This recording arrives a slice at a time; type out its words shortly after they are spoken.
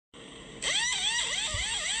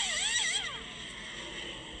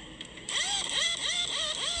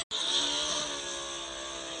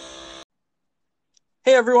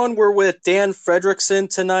Hey everyone, we're with Dan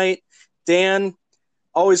Fredrickson tonight. Dan,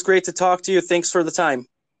 always great to talk to you. Thanks for the time.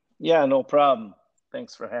 Yeah, no problem.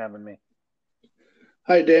 Thanks for having me.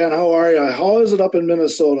 Hi, Dan. How are you? How is it up in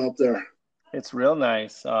Minnesota up there? It's real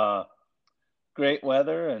nice. Great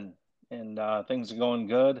weather and things are going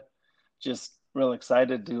good. Just real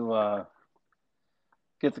excited to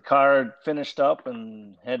get the car finished up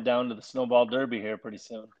and head down to the Snowball Derby here pretty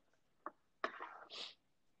soon.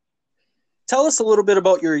 Tell us a little bit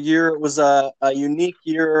about your year. It was a unique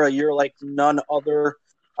year, a year like none other.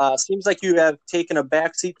 Seems like you have taken a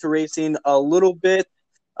backseat to racing a little bit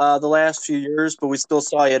the last few years, but we still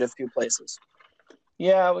saw you at a few places.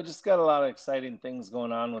 Yeah, we just got a lot of exciting things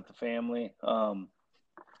going on with the family.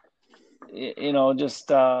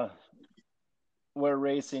 Just where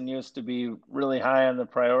racing used to be really high on the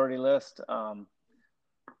priority list.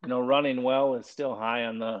 Running well is still high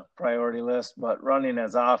on the priority list, but running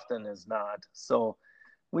as often is not. So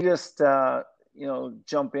we just,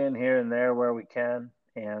 jump in here and there where we can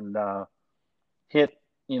and hit,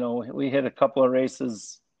 we hit a couple of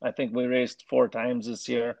races. I think we raced 4 times this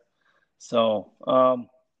year. So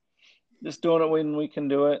just doing it when we can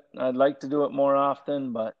do it. I'd like to do it more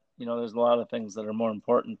often, but, there's a lot of things that are more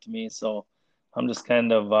important to me. So I'm just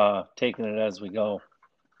kind of taking it as we go.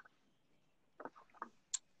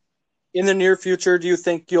 In the near future, do you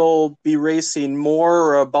think you'll be racing more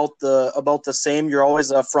or about the same? You're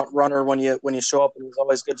always a front runner when you show up, and it's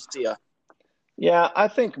always good to see you. Yeah, I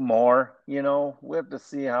think more. We have to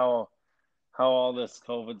see how all this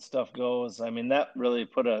COVID stuff goes. I mean, that really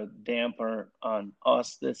put a damper on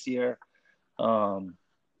us this year. Um,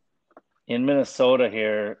 in Minnesota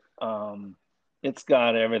here, it's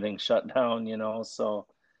got everything shut down, so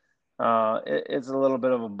it's a little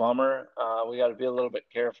bit of a bummer. We got to be a little bit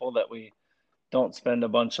careful that we don't spend a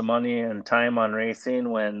bunch of money and time on racing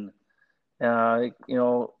when, uh, you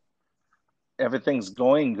know, everything's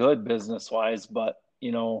going good business wise, but,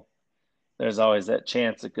 there's always that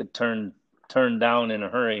chance it could turn down in a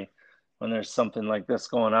hurry when there's something like this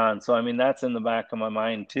going on. So I mean that's in the back of my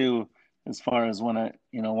mind too, as far as when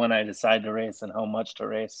I decide to race and how much to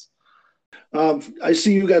race. I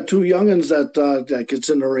see you got two youngins that gets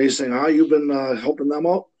into racing. Huh? You've been helping them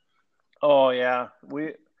out. Oh yeah,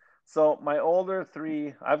 so my older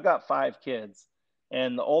three, I've got 5 kids,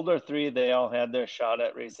 and the older three they all had their shot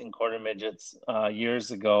at racing quarter midgets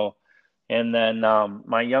years ago, and then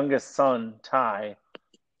my youngest son Ty,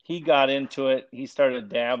 he got into it. He started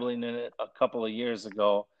dabbling in it a couple of years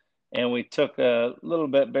ago, and we took a little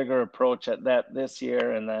bit bigger approach at that this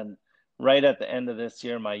year. And then right at the end of this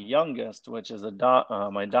year, my youngest, which is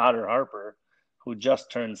my daughter Harper, who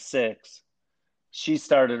just turned 6, she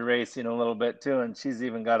started racing a little bit too, and she's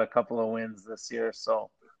even got a couple of wins this year. So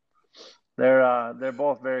they're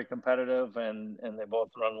both very competitive, and they both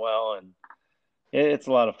run well, and it's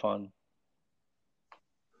a lot of fun.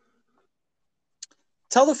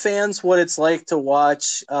 Tell the fans what it's like to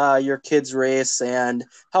watch your kids race and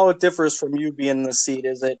how it differs from you being in the seat.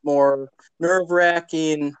 Is it more nerve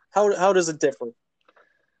wracking? How does it differ?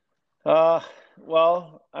 Uh,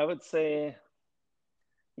 well, I would say,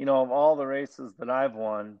 of all the races that I've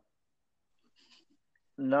won,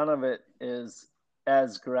 none of it is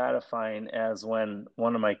as gratifying as when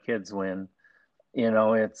one of my kids win.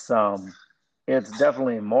 It's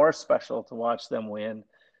definitely more special to watch them win.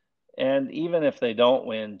 And even if they don't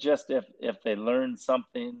win, just if they learn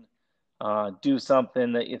something, do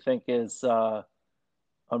something that you think is a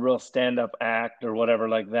real stand-up act or whatever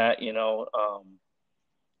like that,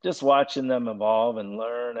 just watching them evolve and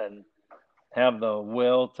learn and have the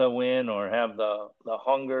will to win or have the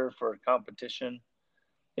hunger for competition,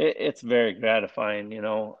 it's very gratifying.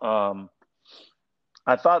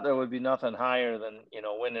 I thought there would be nothing higher than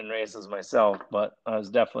winning races myself, but I was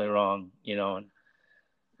definitely wrong.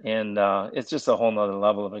 And it's just a whole nother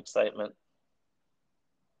level of excitement.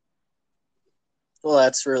 Well,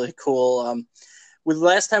 that's really cool. With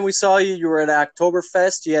last time we saw you, you were at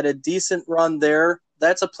Oktoberfest. You had a decent run there.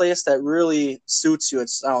 That's a place that really suits you. It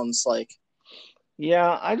sounds like.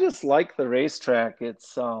 Yeah, I just like the racetrack.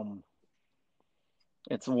 It's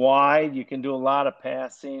wide. You can do a lot of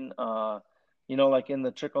passing. Like in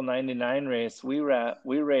the Trickle 99 race, we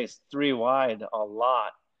raced 3 wide a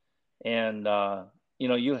lot, and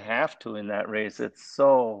you have to in that race. It's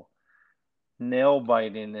so nail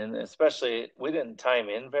biting, and especially we didn't time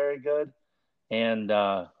in very good, and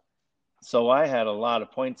so I had a lot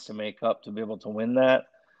of points to make up to be able to win that,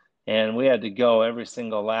 and we had to go every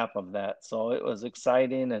single lap of that. So it was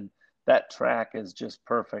exciting, and that track is just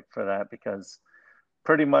perfect for that because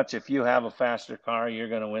pretty much if you have a faster car, you're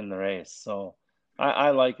going to win the race. So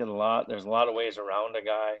I like it a lot. There's a lot of ways around a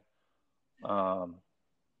guy.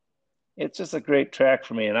 It's just a great track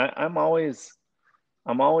for me, and I'm always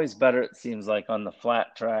better, it seems like, on the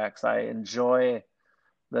flat tracks. I enjoy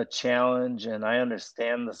the challenge, and I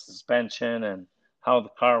understand the suspension and how the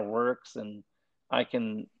car works, and I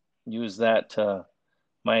can use that to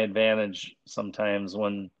my advantage sometimes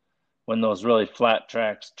when those really flat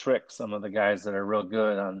tracks trick some of the guys that are real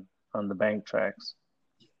good on the bank tracks.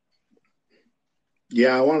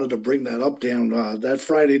 Yeah, I wanted to bring that up, Dan. That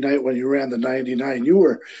Friday night when you ran the 99, you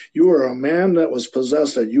were a man that was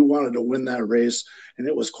possessed that you wanted to win that race, and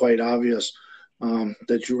it was quite obvious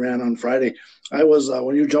that you ran on Friday. I was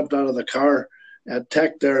when you jumped out of the car at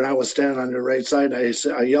Tech there, and I was standing on your right side. I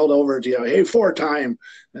yelled over to you, "Hey, 4 time,"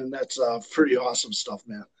 and that's pretty awesome stuff,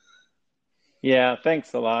 man. Yeah,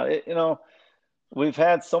 thanks a lot. We've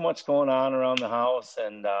had so much going on around the house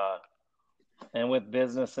and with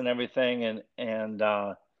business and everything, and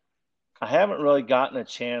I haven't really gotten a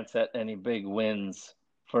chance at any big wins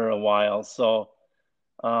for a while. So,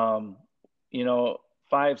 um,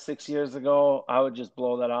 5, 6 years ago, I would just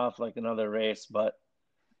blow that off like another race. But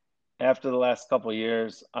after the last couple of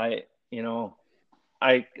years, I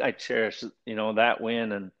cherish, that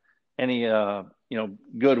win, and any,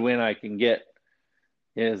 good win I can get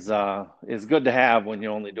is good to have when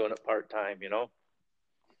you're only doing it part-time.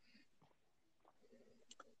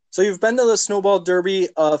 So you've been to the Snowball Derby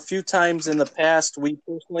a few times in the past. We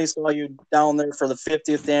personally saw you down there for the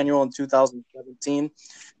 50th annual in 2017.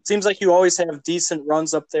 Seems like you always have decent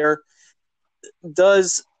runs up there.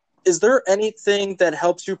 Is there anything that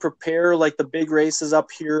helps you prepare, like the big races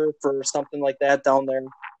up here, for something like that down there?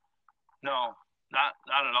 No, not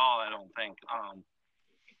at all, I don't think.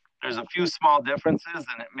 There's a few small differences,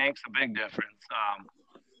 and it makes a big difference.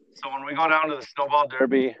 So when we go down to the Snowball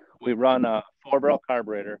Derby, we run a 4-barrel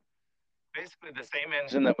carburetor, basically the same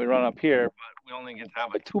engine that we run up here, but we only get to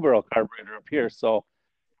have a 2-barrel carburetor up here. So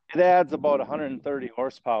it adds about 130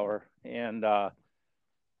 horsepower, and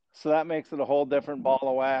so that makes it a whole different ball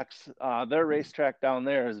of wax. Their racetrack down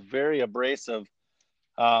there is very abrasive.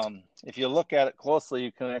 If you look at it closely,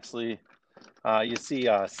 you can actually you see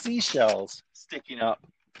seashells sticking up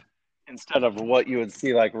instead of what you would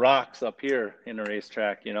see like rocks up here in a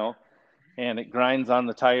racetrack, and it grinds on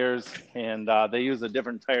the tires, and they use a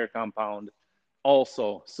different tire compound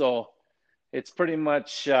also. So it's pretty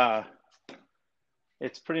much throw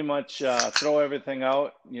everything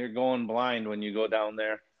out. You're going blind when you go down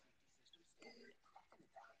there.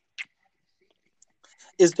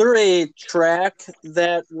 Is there a track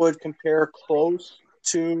that would compare close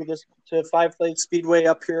to Five Lakes Speedway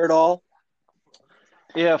up here at all?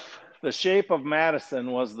 If the shape of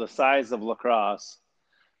Madison was the size of La Crosse,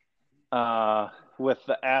 with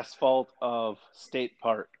the asphalt of State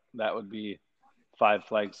Park, that would be Five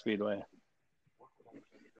Flags Speedway.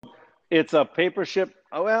 It's a paper ship.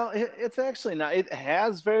 Well, it's actually not. It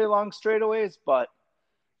has very long straightaways, but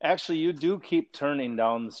actually you do keep turning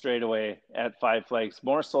down the straightaway at Five Flags,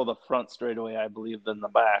 more so the front straightaway, I believe, than the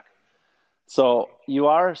back. So you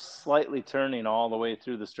are slightly turning all the way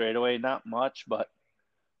through the straightaway, not much, but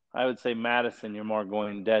I would say Madison, you're more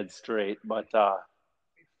going dead straight. But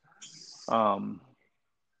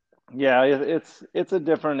yeah, it's a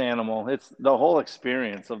different animal. It's the whole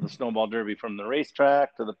experience of the Snowball Derby, from the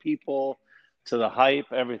racetrack to the people to the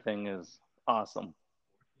hype. Everything is awesome.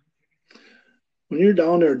 When you're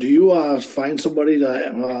down there, do you find somebody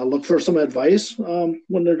to look for some advice when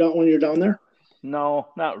you're down there? No,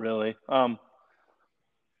 not really.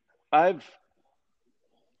 I've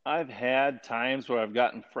had times where I've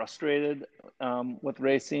gotten frustrated with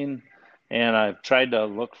racing, and I've tried to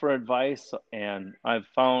look for advice, and I've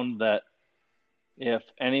found that if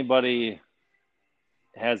anybody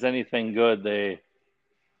has anything good, they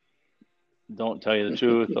don't tell you the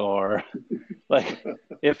truth, or like,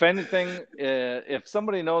 if anything, if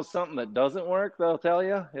somebody knows something that doesn't work, they'll tell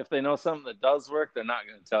you. If they know something that does work, they're not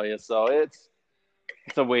going to tell you. So it's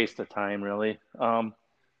a waste of time, really.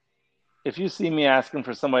 If you see me asking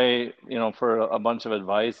for somebody, for a bunch of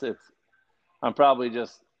advice, I'm probably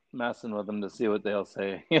just messing with them to see what they'll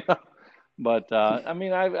say. But I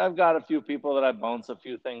mean, I've got a few people that I bounce a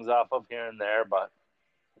few things off of here and there, but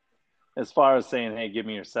as far as saying, "Hey, give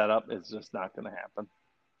me your setup," it's just not going to happen.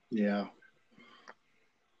 Yeah.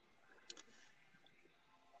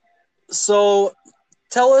 So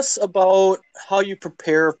tell us about how you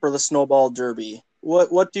prepare for the Snowball Derby.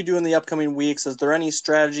 What do you do in the upcoming weeks? Is there any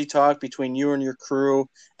strategy talk between you and your crew?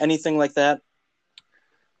 Anything like that?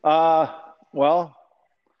 Well,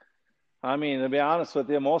 I mean, to be honest with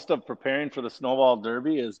you, most of preparing for the Snowball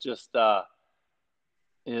Derby is just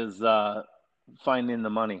finding the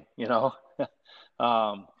money, you know.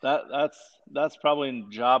 That's probably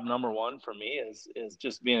job number one for me is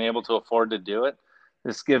just being able to afford to do it.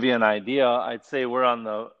 Just give you an idea, I'd say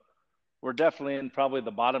we're definitely in probably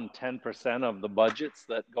the bottom 10% of the budgets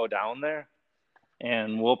that go down there,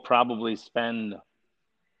 and we'll probably spend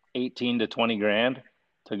 18 to 20 grand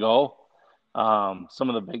to go. Some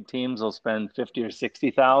of the big teams will spend 50 or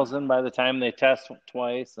 60,000 by the time they test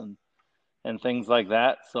twice and things like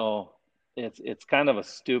that. So it's kind of a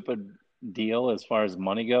stupid deal as far as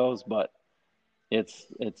money goes, but it's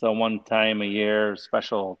a one time a year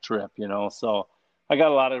special trip, you know. So I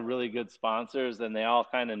got a lot of really good sponsors, and they all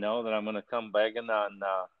kind of know that I'm going to come begging on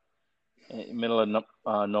middle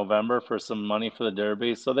of November for some money for the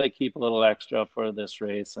Derby. So they keep a little extra for this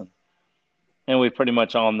race, and we pretty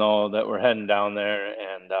much all know that we're heading down there,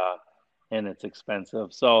 and it's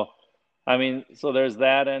expensive. So I mean, so there's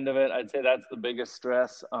that end of it. I'd say that's the biggest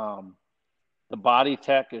stress. The body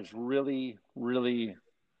tech is really, really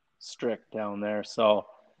strict down there. So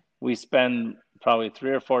we spend probably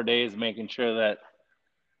 3 or 4 days making sure that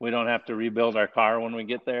we don't have to rebuild our car when we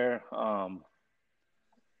get there.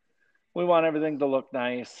 We want everything to look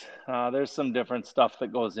nice. There's some different stuff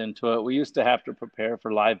that goes into it. We used to have to prepare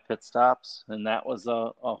for live pit stops, and that was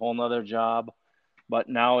a whole nother job. But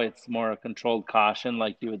now it's more a controlled caution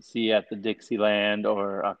like you would see at the Dixieland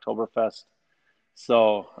or Oktoberfest.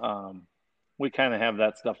 So we kind of have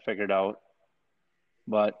that stuff figured out.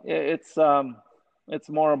 But it's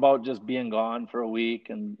more about just being gone for a week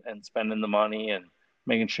and spending the money and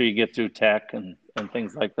making sure you get through tech and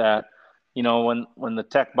things like that. You know, when the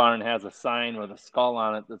tech barn has a sign with a skull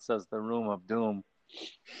on it that says the Room of Doom,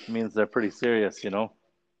 it means they're pretty serious, you know.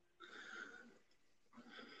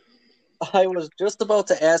 I was just about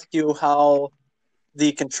to ask you how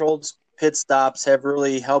the controlled pit stops have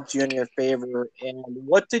really helped you in your favor. And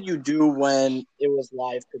what did you do when it was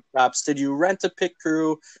live pit stops? Did you rent a pit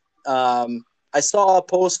crew? I saw a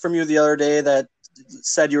post from you the other day that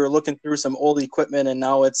said you were looking through some old equipment and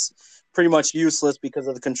now it's pretty much useless because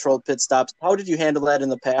of the controlled pit stops. How did you handle that in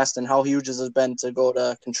the past, and how huge has it been to go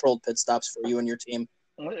to controlled pit stops for you and your team?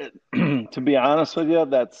 To be honest with you,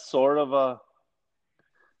 that's sort of a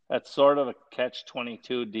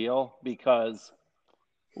catch-22 deal, because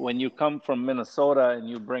when you come from Minnesota and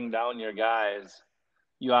you bring down your guys,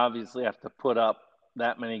 you obviously have to put up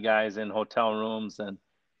that many guys in hotel rooms and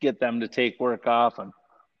get them to take work off. And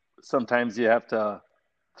sometimes you have to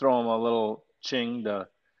throw them a little ching to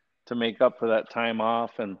make up for that time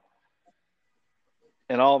off and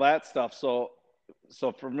all that stuff. So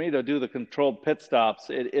for me to do the controlled pit stops,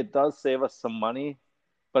 it does save us some money,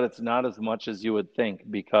 but it's not as much as you would think,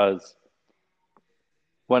 because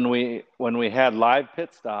when we had live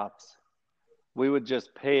pit stops, we would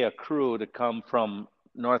just pay a crew to come from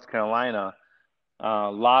North Carolina. A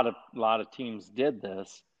lot of teams did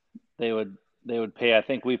this. They would pay. I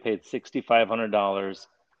think we paid $6,500,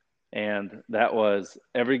 and that was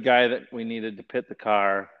every guy that we needed to pit the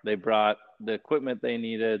car. They brought the equipment they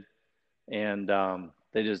needed, and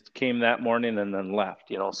they just came that morning and then left.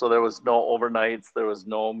 You know, so there was no overnights, there was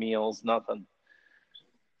no meals, nothing.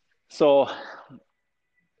 So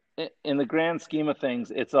in the grand scheme of things,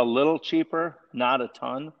 it's a little cheaper, not a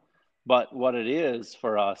ton, but what it is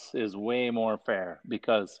for us is way more fair,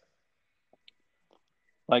 because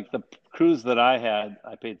like the crews that I had,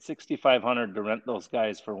 I paid $6,500 to rent those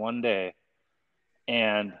guys for one day,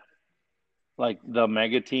 and like the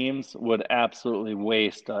mega teams would absolutely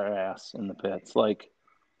waste our ass in the pits. Like,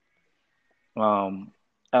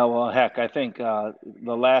 well, heck, I think the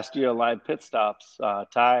last year live pit stops,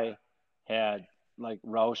 Ty had like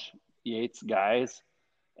Roush Yates guys,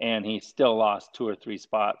 and he still lost 2 or 3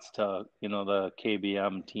 spots to, you know, the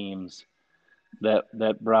KBM teams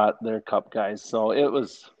that brought their cup guys. So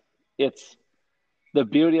it's the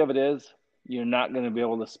beauty of it is you're not going to be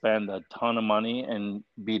able to spend a ton of money and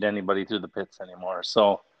beat anybody through the pits anymore.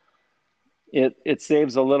 So it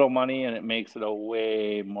saves a little money, and it makes it a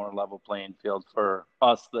way more level playing field for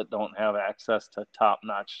us that don't have access to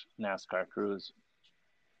top-notch NASCAR crews.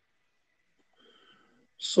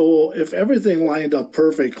 So if everything lined up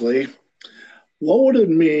perfectly, what would it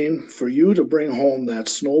mean for you to bring home that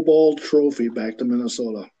Snowball trophy back to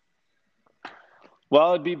Minnesota?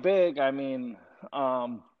 Well, it'd be big. I mean,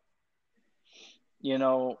 you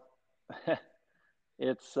know,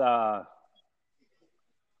 it's, I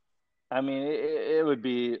mean, it would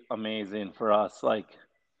be amazing for us. Like,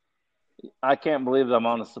 I can't believe the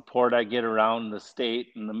amount of support I get around the state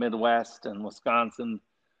and the Midwest and Wisconsin,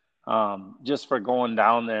 just for going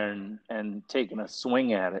down there and taking a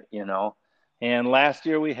swing at it, you know. And last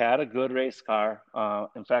year we had a good race car.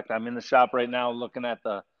 In fact, I'm in the shop right now looking at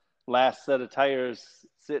the last set of tires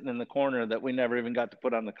sitting in the corner that we never even got to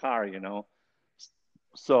put on the car, you know.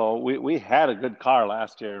 So we had a good car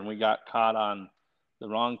last year, and we got caught on the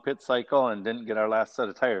wrong pit cycle and didn't get our last set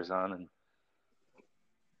of tires on.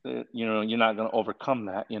 And, you know, you're not going to overcome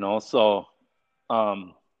that, you know. So I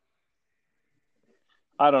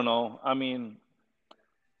don't know. I mean,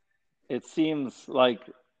 it seems like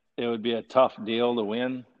it would be a tough deal to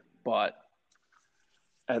win, but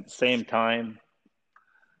at the same time,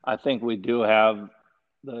 I think we do have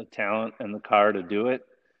the talent and the car to do it.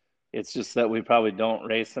 It's just that we probably don't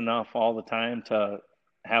race enough all the time to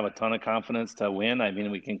have a ton of confidence to win. I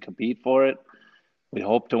mean, we can compete for it. We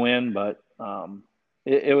hope to win, but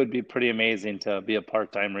it would be pretty amazing to be a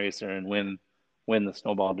part-time racer and win the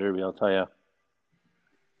Snowball Derby, I'll tell you.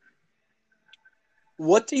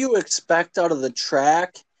 What do you expect out of the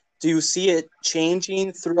track? Do you see it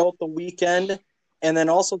changing throughout the weekend? And then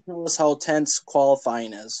also tell us how tense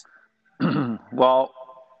qualifying is. Well,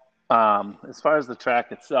 as far as the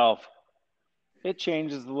track itself, it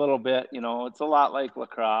changes a little bit. You know, it's a lot like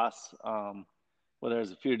lacrosse, where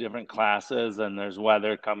there's a few different classes and there's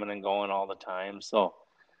weather coming and going all the time. So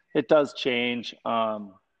it does change.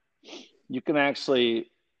 You can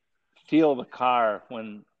actually feel the car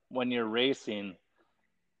when you're racing.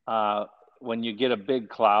 When you get a big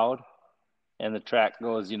cloud and the track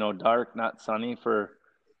goes, you know, dark, not sunny for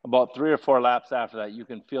about 3 or 4 laps after that, you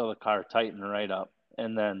can feel the car tighten right up.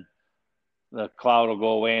 And then the cloud will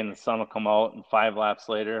go away and the sun will come out, and 5 laps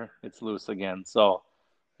later, it's loose again. So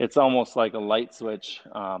it's almost like a light switch,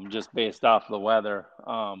 just based off the weather.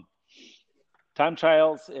 Time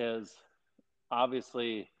trials is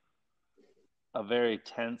obviously a very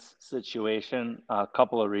tense situation. A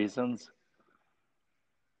couple of reasons.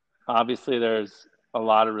 Obviously, there's a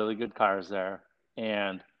lot of really good cars there,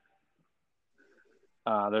 and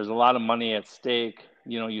there's a lot of money at stake.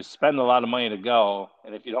 You know, you spend a lot of money to go,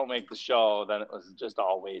 and if you don't make the show, then it was just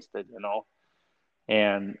all wasted, you know.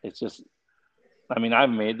 And it's just, I mean,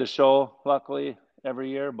 I've made the show, luckily, every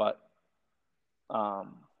year, but,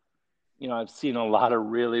 you know, I've seen a lot of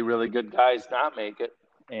really, really good guys not make it.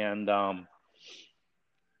 And,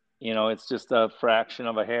 you know, it's just a fraction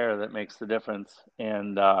of a hair that makes the difference.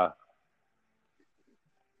 And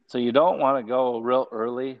so you don't want to go real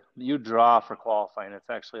early. You draw for qualifying. It's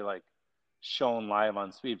actually like shown live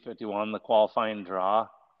on Speed 51, the qualifying draw.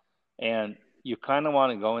 And you kind of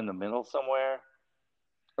want to go in the middle somewhere.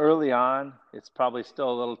 Early on, it's probably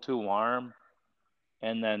still a little too warm.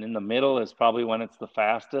 And then in the middle is probably when it's the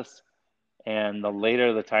fastest. And the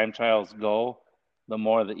later the time trials go, the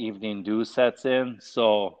more the evening dew sets in.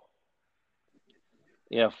 So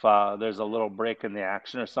if there's a little break in the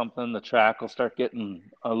action or something, the track will start getting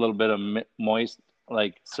a little bit of moist,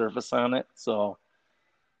 like, surface on it. So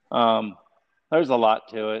there's a lot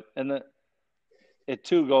to it. And it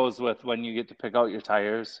too goes with when you get to pick out your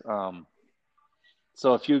tires.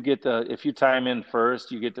 So if you time in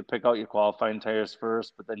first, you get to pick out your qualifying tires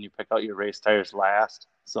first, but then you pick out your race tires last.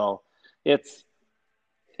 So it's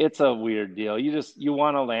a weird deal. You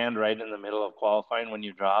want to land right in the middle of qualifying when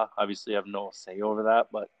you draw. Obviously, you have no say over that,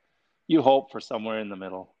 but you hope for somewhere in the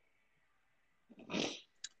middle.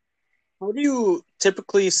 How do you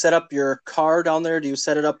typically set up your car down there? Do you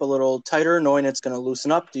set it up a little tighter, knowing it's going to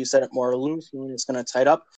loosen up? Do you set it more loose, knowing it's going to tighten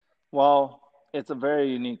up? Well, it's a very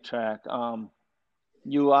unique track.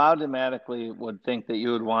 You automatically would think that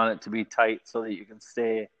you would want it to be tight so that you can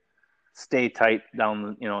stay tight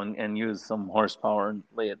down, you know, and use some horsepower and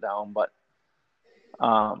lay it down. But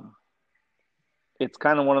it's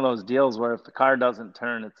kind of one of those deals where if the car doesn't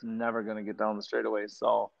turn, it's never going to get down the straightaway.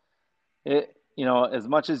 So you know, as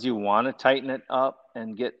much as you want to tighten it up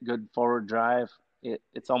and get good forward drive,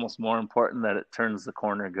 it's almost more important that it turns the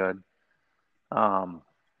corner good.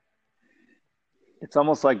 It's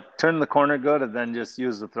almost like turn the corner good and then just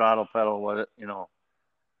use the throttle pedal. You know,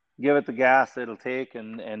 give it the gas it'll take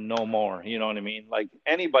and no more. You know what I mean? Like,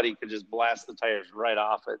 anybody could just blast the tires right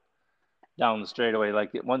off it down the straightaway.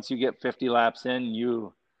 Like, once you get 50 laps in,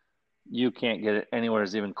 you can't get it anywhere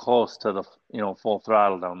even close to the, you know, full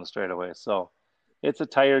throttle down the straightaway. So it's a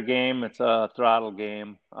tire game. It's a throttle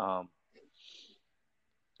game.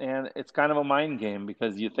 And it's kind of a mind game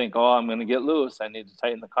because you think, oh, I'm going to get loose. I need to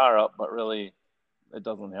tighten the car up. But really, it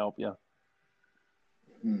doesn't help you.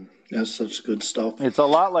 That's such good stuff. It's a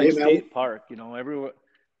lot like State Park. You know,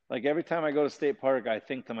 every time I go to State Park, I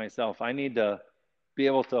think to myself, I need to be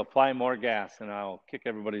able to apply more gas and I'll kick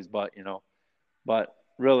everybody's butt, you know. But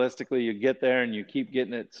realistically, you get there and you keep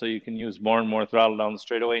getting it so you can use more and more throttle down the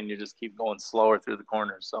straightaway and you just keep going slower through the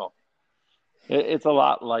corners. So it's a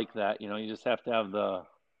lot like that. You just have to have the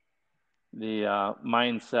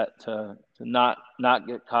mindset to not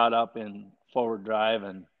get caught up in forward drive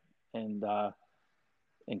and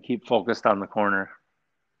keep focused on the corner.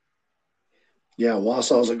 Yeah,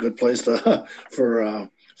 Wausau's a good place to for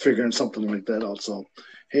figuring something like that out. So,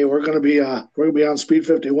 hey, we're gonna be on Speed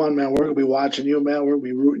 51, man. We're gonna be watching you, man. We're gonna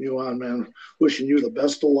be rooting you on, man. Wishing you the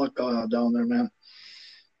best of luck down there, man.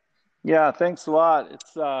 Yeah, thanks a lot.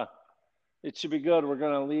 It should be good. We're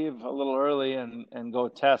going to leave a little early and go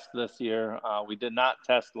test this year. We did not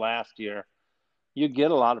test last year. You get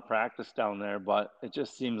a lot of practice down there, but it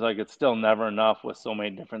just seems like it's still never enough with so many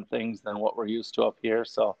different things than what we're used to up here.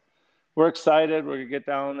 So we're excited. We're going to get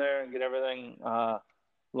down there and get everything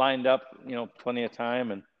lined up, plenty of time,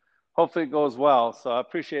 and hopefully it goes well. So I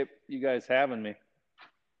appreciate you guys having me.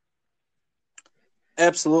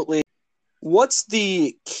 Absolutely. What's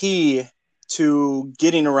the key to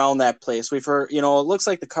getting around that place? We've heard, it looks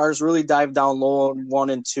like the cars really dive down low in 1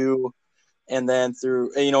 and 2, and then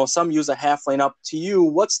through, some use a half lane up. To you,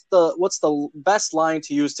 what's the best line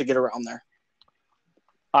to use to get around there?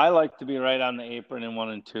 I like to be right on the apron in 1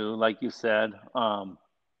 and 2, like you said.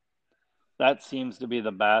 That seems to be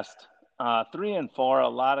the best. 3 and 4, a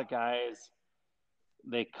lot of guys,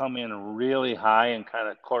 they come in really high and kind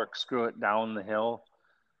of corkscrew it down the hill.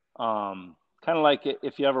 Kind of like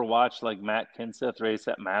if you ever watch like Matt Kenseth race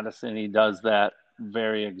at Madison, he does that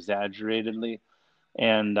very exaggeratedly,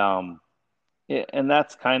 and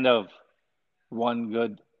that's kind of one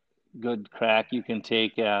good crack you can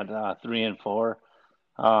take at 3 and 4.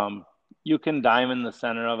 You can diamond the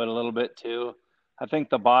center of it a little bit too. I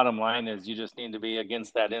think the bottom line is you just need to be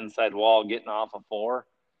against that inside wall, getting off of 4,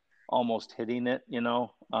 almost hitting it,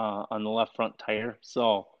 on the left front tire.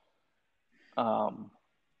 So.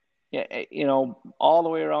 Yeah, all the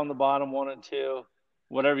way around the bottom 1 and 2,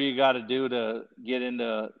 whatever you got to do to get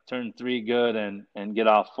into turn 3 good and get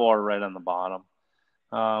off 4 right on the bottom.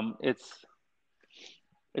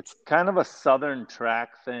 It's kind of a southern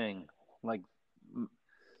track thing, like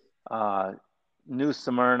New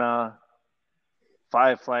Smyrna,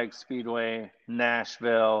 Five Flags Speedway,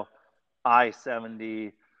 Nashville,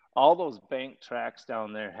 I-70, all those bank tracks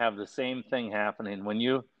down there have the same thing happening.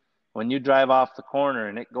 When you drive off the corner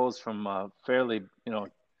and it goes from a fairly,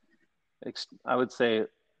 I would say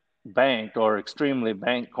banked or extremely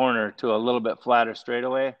banked corner to a little bit flatter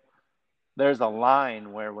straightaway, there's a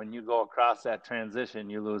line where when you go across that transition,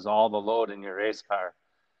 you lose all the load in your race car.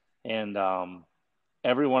 And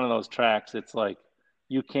every one of those tracks, it's like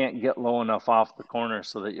you can't get low enough off the corner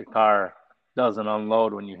so that your car doesn't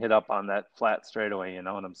unload when you hit up on that flat straightaway. You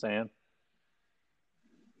know what I'm saying?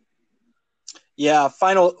 Yeah,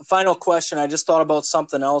 final question. I just thought about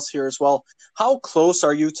something else here as well. How close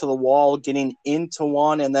are you to the wall getting into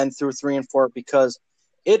 1 and then through 3 and 4? Because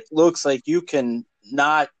it looks like you can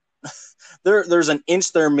not there's an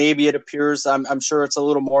inch there, maybe it appears. I'm sure it's a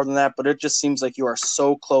little more than that, but it just seems like you are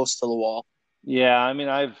so close to the wall. Yeah, I mean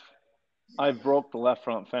I've broke the left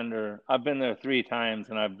front fender. I've been there 3 times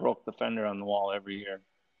and I've broke the fender on the wall every year.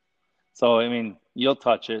 So I mean, you'll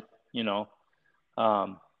touch it,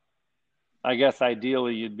 I guess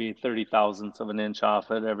ideally you'd be 30 thousandths of an inch off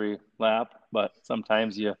it every lap, but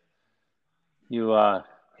sometimes you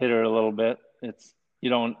hit her a little bit. You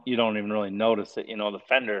don't even really notice it. The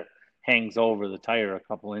fender hangs over the tire a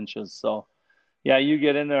couple inches. So yeah, you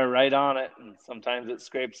get in there right on it, and sometimes it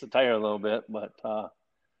scrapes the tire a little bit, but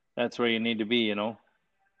that's where you need to be.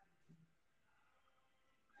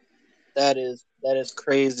 That is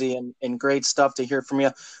crazy and great stuff to hear from you.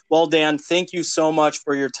 Well, Dan, thank you so much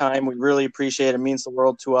for your time. We really appreciate it. It means the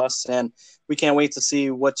world to us, and we can't wait to see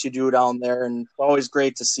what you do down there. And it's always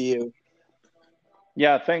great to see you.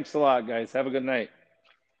 Yeah, thanks a lot, guys. Have a good night.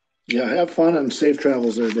 Yeah, have fun and safe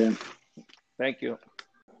travels there, Dan. Thank you.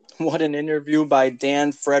 What an interview by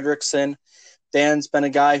Dan Fredrickson. Dan's been a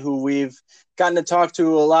guy who we've gotten to talk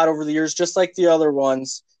to a lot over the years, just like the other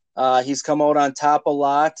ones. He's come out on top a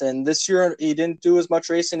lot, and this year he didn't do as much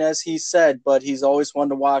racing as he said, but he's always one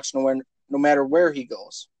to watch no matter where he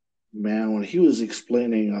goes. Man, when he was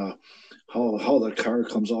explaining how the car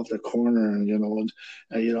comes off the corner, and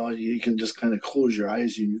you can just kind of close your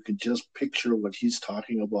eyes and you can just picture what he's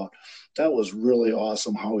talking about. That was really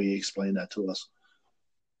awesome how he explained that to us.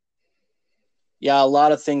 Yeah, a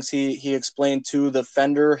lot of things he explained too. The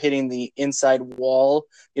fender hitting the inside wall.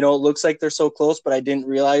 It looks like they're so close, but I didn't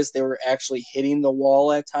realize they were actually hitting the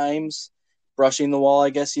wall at times, brushing the wall, I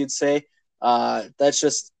guess you'd say. That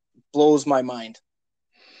just blows my mind.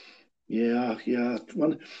 Yeah, yeah.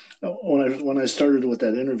 When I started with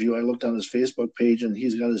that interview, I looked on his Facebook page, and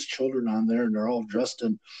he's got his children on there, and they're all dressed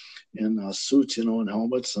in suits, and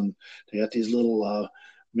helmets, and they got these little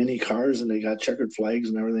mini cars, and they got checkered flags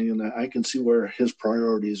and everything. And I can see where his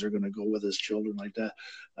priorities are going to go with his children like that.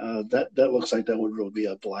 That looks like that would really be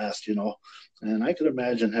a blast. And I could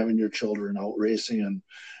imagine having your children out racing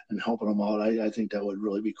and helping them out. I think that would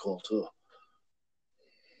really be cool too.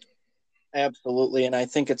 Absolutely, and I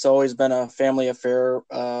think it's always been a family affair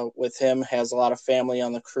with him. Has a lot of family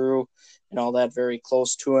on the crew and all that, very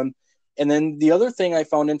close to him. And then the other thing I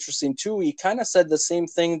found interesting too, he kind of said the same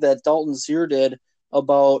thing that Dalton Zier did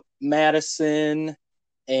about Madison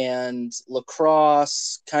and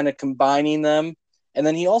lacrosse, kind of combining them. And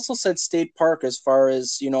then he also said State Park as far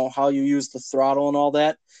as, how you use the throttle and all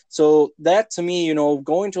that. So that to me,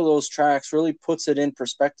 going to those tracks really puts it in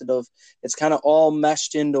perspective of it's kind of all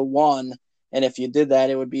meshed into one. And if you did that,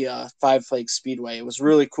 it would be a Five Flags Speedway. It was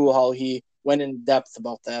really cool how he went in depth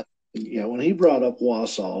about that. Yeah, when he brought up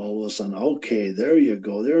Wausau, all of a sudden, okay, there you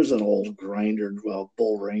go. There's an old grinder,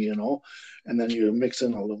 bull ring. And then you mix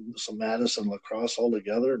in some Madison lacrosse all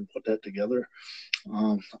together and put that together.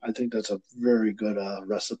 I think that's a very good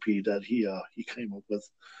recipe that he came up with.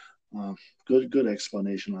 Good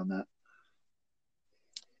explanation on that.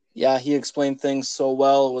 Yeah, he explained things so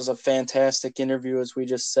well. It was a fantastic interview, as we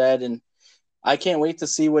just said, and I can't wait to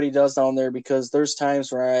see what he does down there because there's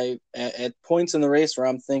times where at points in the race where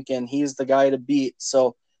I'm thinking he's the guy to beat.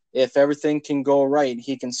 So if everything can go right,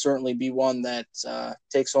 he can certainly be one that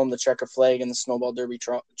takes home the checker flag and the Snowball Derby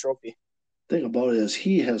trophy. Thing about it is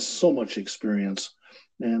he has so much experience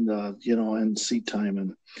and, and seat time,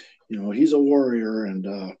 and, he's a warrior, and,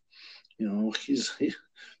 he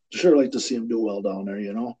sure like to see him do well down there,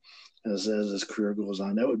 as his career goes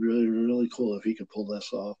on. That would be really, really cool if he could pull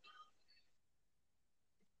this off.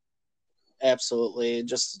 Absolutely,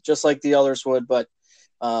 just like the others would, but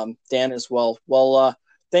Dan as well. Well,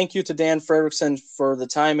 thank you to Dan Fredrickson for the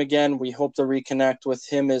time again. We hope to reconnect with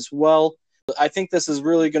him as well. I think this is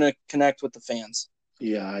really going to connect with the fans.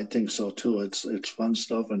 Yeah, I think so too. It's fun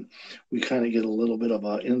stuff, and we kind of get a little bit of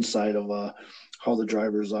an insight of how the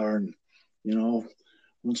drivers are, and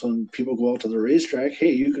once when people go out to the racetrack,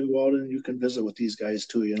 hey, you can go out and you can visit with these guys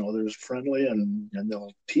too. They're friendly, and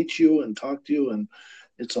they'll teach you and talk to you, and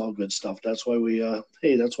it's all good stuff. That's why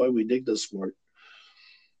that's why we dig this sport.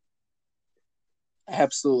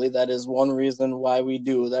 Absolutely. That is one reason why we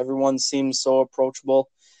do. Everyone seems so approachable,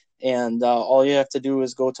 and all you have to do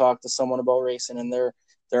is go talk to someone about racing, and they're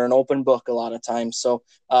an open book a lot of times. So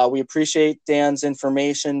we appreciate Dan's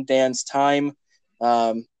information, Dan's time,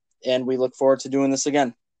 and we look forward to doing this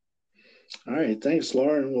again. All right. Thanks,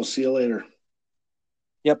 Lauren. We'll see you later.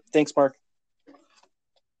 Yep. Thanks, Mark.